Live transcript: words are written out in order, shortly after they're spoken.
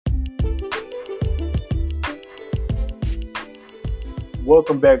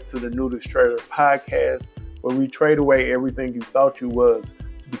Welcome back to the Nudist Trader podcast, where we trade away everything you thought you was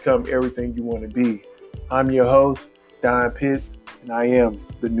to become everything you want to be. I'm your host, Don Pitts, and I am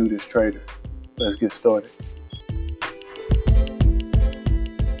the Nudist Trader. Let's get started.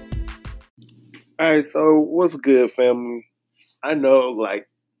 All right, so what's good, family? I know,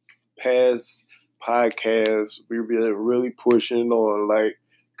 past podcasts, we've been really pushing on,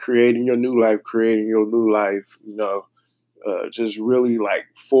 creating your new life, just really,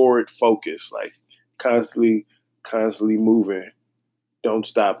 forward focus, constantly moving. Don't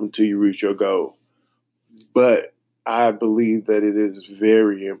stop until you reach your goal. But I believe that it is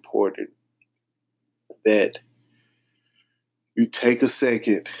very important that you take a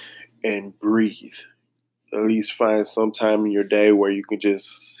second and breathe. At least find some time in your day where you can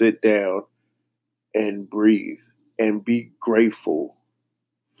just sit down and breathe and be grateful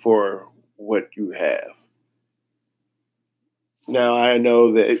for what you have. Now, I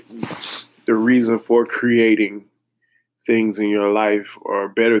know that the reason for creating things in your life or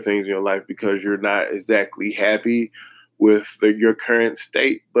better things in your life because you're not exactly happy with your current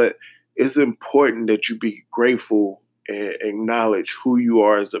state, but it's important that you be grateful and acknowledge who you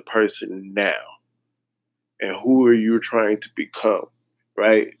are as a person now and who are you trying to become,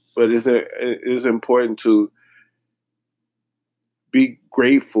 right? But it's important to be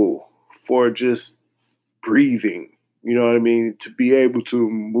grateful for just breathing, you know what I mean? To be able to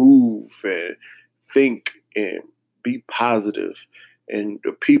move and think and be positive and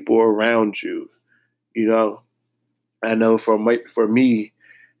the people around you, I know for me,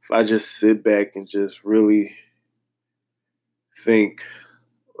 if I just sit back and just really think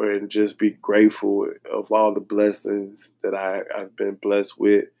and just be grateful of all the blessings that I've been blessed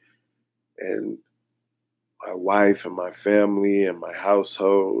with, and my wife and my family and my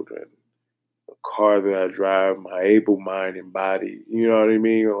household and the car that I drive, my able mind and body, you know what I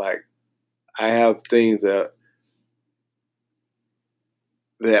mean? I have things that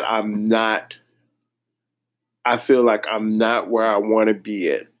I'm not, I feel like I'm not where I want to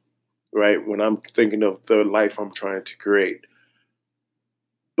be at, right? When I'm thinking of the life I'm trying to create.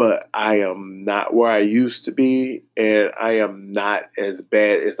 But I am not where I used to be, and I am not as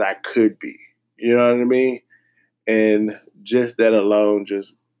bad as I could be. You know what I mean? And just that alone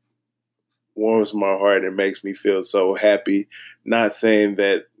just warms my heart and makes me feel so happy. Not saying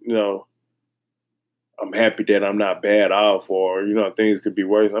that, I'm happy that I'm not bad off or, things could be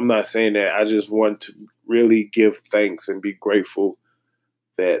worse. I'm not saying that. I just want to really give thanks and be grateful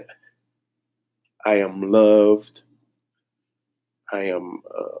that I am loved. I'm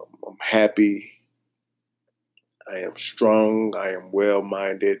happy. I am strong. I am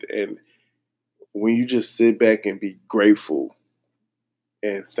well-minded. And when you just sit back and be grateful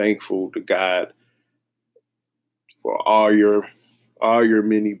and thankful to God for all your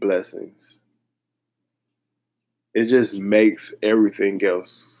many blessings, it just makes everything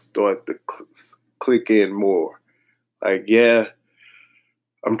else start to click in more.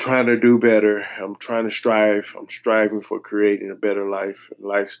 I'm trying to do better. I'm trying to strive. I'm striving for creating a better life and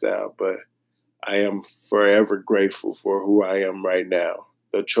lifestyle, but I am forever grateful for who I am right now.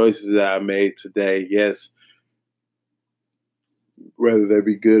 The choices that I made today, yes, whether they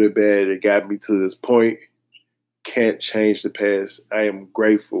be good or bad, it got me to this point. Can't change the past. I am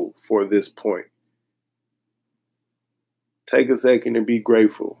grateful for this point. Take a second and be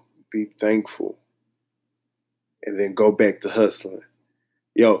grateful. Be thankful. And then go back to hustling.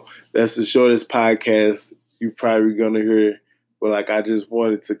 Yo, that's the shortest podcast you're probably going to hear. But I just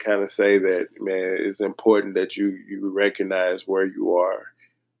wanted to kind of say that, man, it's important that you recognize where you are.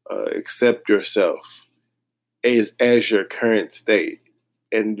 Accept yourself as your current state,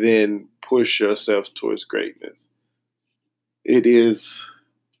 and then push yourself towards greatness. It is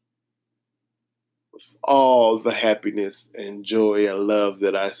with all the happiness and joy and love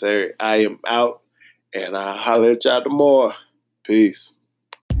that I say I am out, and I'll holler at y'all tomorrow. Peace.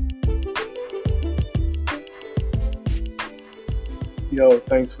 Yo,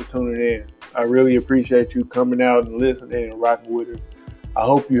 thanks for tuning in. I really appreciate you coming out and listening and rocking with us. I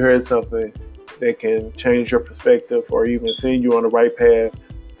hope you heard something that can change your perspective or even send you on the right path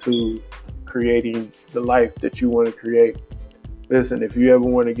to creating the life that you want to create. Listen, if you ever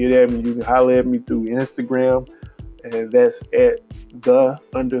want to get at me, you can holler at me through Instagram, and that's at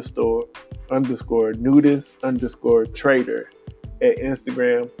 _nudist_trader at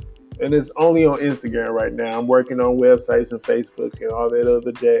Instagram. And it's only on Instagram right now. I'm working on websites and Facebook and all that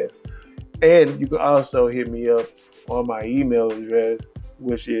other jazz. And you can also hit me up on my email address,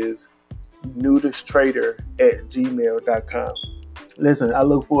 which is nudisttrader@gmail.com. Listen, I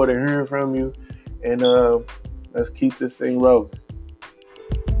look forward to hearing from you, and let's keep this thing rolling.